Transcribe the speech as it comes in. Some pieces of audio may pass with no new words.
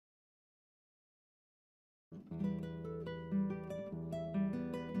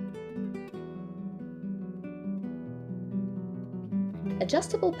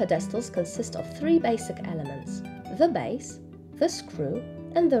Adjustable pedestals consist of three basic elements: the base, the screw,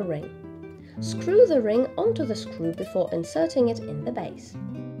 and the ring. Screw the ring onto the screw before inserting it in the base.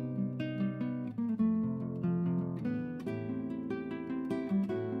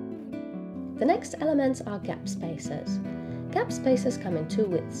 The next elements are gap spacers. Gap spacers come in two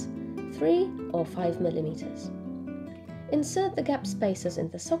widths, 3 or 5 mm. Insert the gap spacers in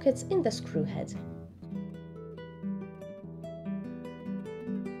the sockets in the screw head.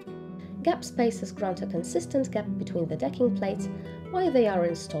 Gap spacers grant a consistent gap between the decking plates while they are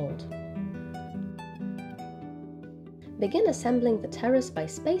installed. Begin assembling the terrace by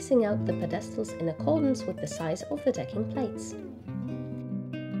spacing out the pedestals in accordance with the size of the decking plates.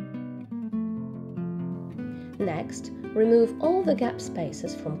 Next, remove all the gap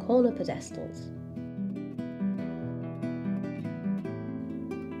spacers from corner pedestals.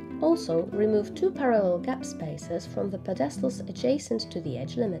 Also, remove two parallel gap spacers from the pedestals adjacent to the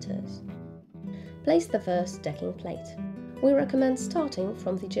edge limiters. Place the first decking plate. We recommend starting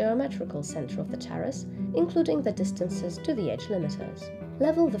from the geometrical center of the terrace, including the distances to the edge limiters.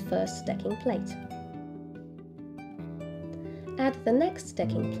 Level the first decking plate. Add the next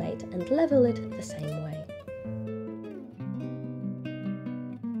decking plate and level it the same way.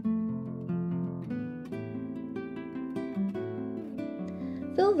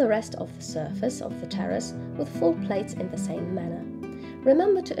 Fill the rest of the surface of the terrace with full plates in the same manner.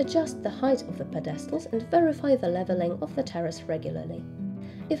 Remember to adjust the height of the pedestals and verify the leveling of the terrace regularly.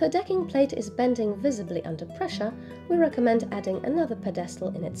 If a decking plate is bending visibly under pressure, we recommend adding another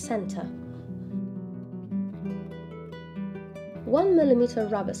pedestal in its center. 1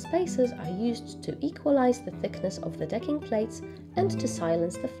 mm rubber spacers are used to equalize the thickness of the decking plates and to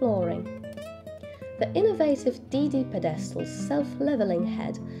silence the flooring. The innovative DD Pedestals self-leveling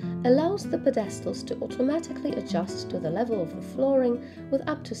head allows the pedestals to automatically adjust to the level of the flooring with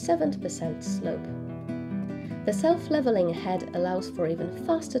up to 7% slope. The self-leveling head allows for even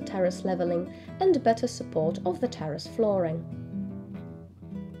faster terrace leveling and better support of the terrace flooring.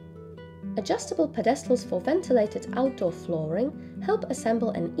 Adjustable pedestals for ventilated outdoor flooring help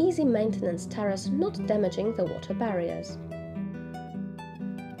assemble an easy maintenance terrace not damaging the water barriers.